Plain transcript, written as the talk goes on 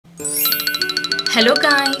Hello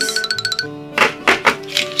guys,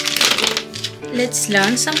 let's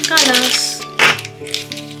learn some colors.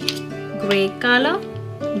 Gray color,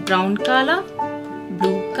 brown color,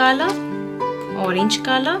 blue color, orange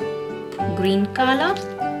color, green color,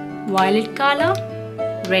 violet color,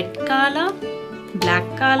 red color,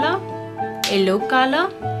 black color, yellow color,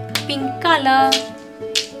 pink color.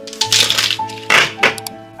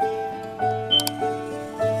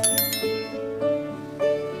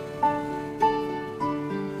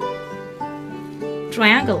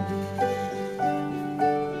 Triangle.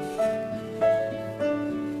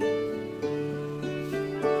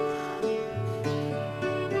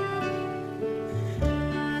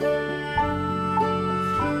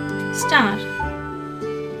 Star.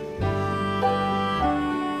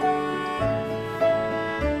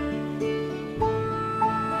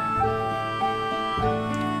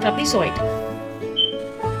 Trapezoid.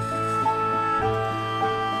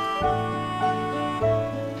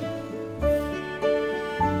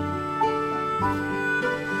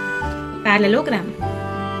 Parallelogram.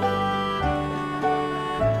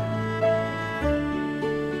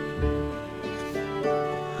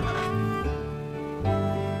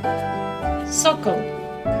 Circle.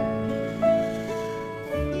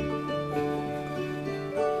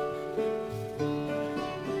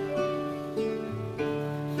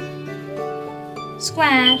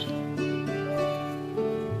 Square.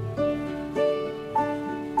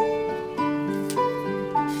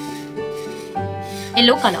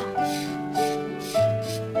 Yellow color.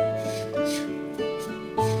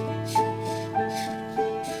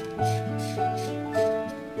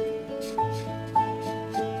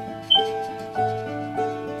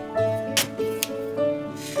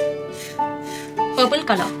 Purple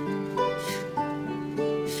color.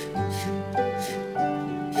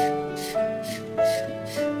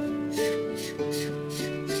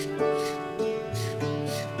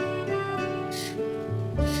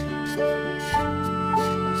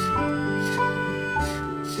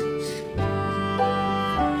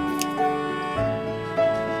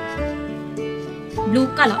 Blue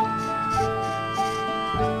color.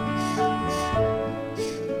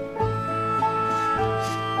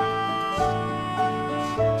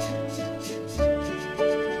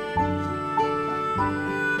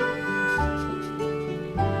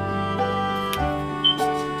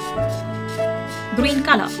 Green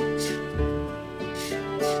color.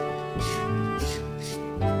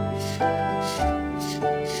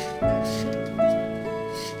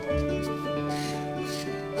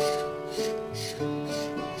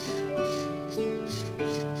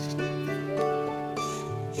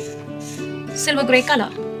 Silver gray color.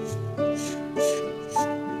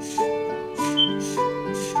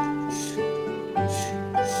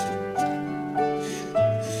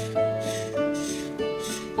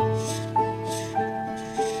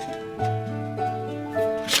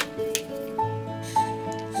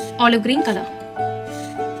 Olive green color.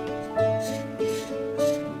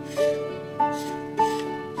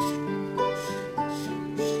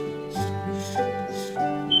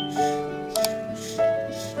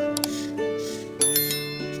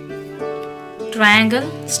 Triangle,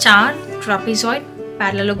 star, trapezoid,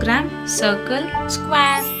 parallelogram, circle,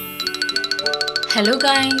 square. Hello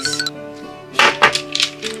guys,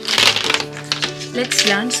 let's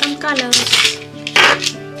learn some colors.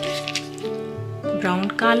 Brown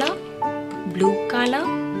color, blue color,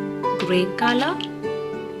 gray color,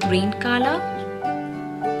 green color,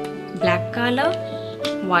 black color,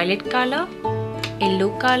 violet color, yellow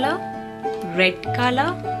color, red color,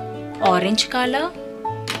 orange color,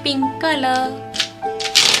 pink color.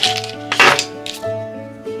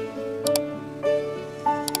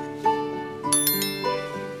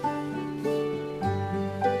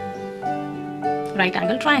 Right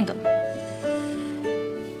angle triangle.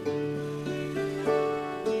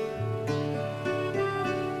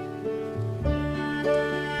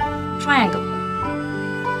 Triangle.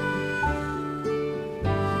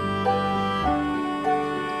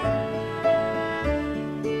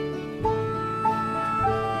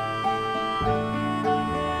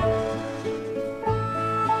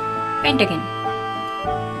 Pentagon.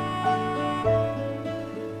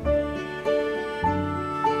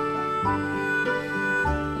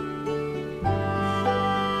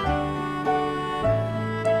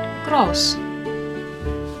 Cross.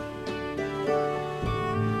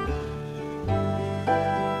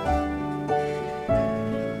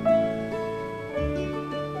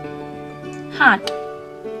 Heart.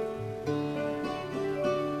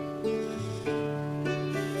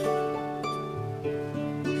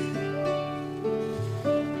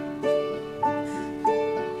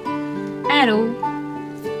 Arrow.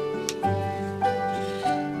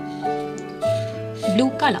 blue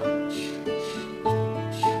color,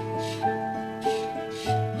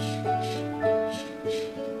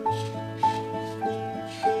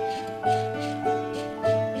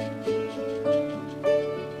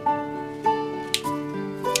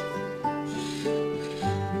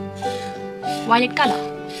 violet color,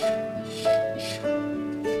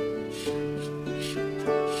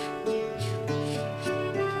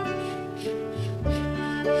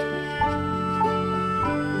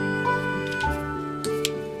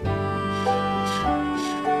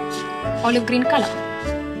 olive green color,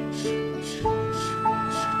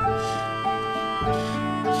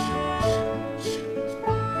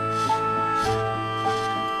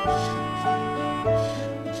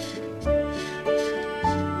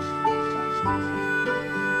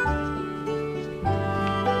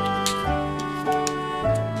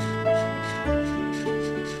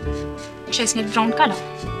 chestnut brown color,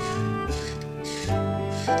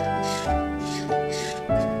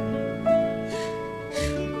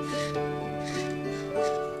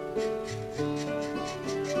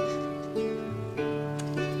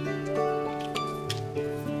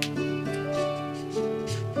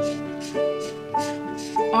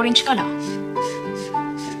 orange color,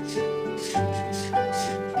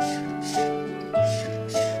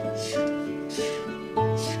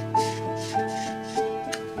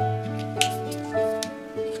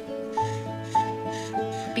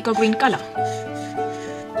 peacock green color,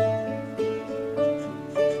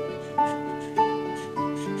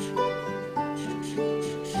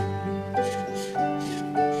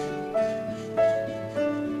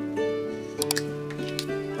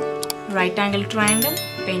 right angle triangle,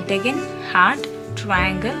 pentagon, heart,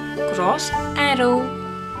 triangle, cross, arrow.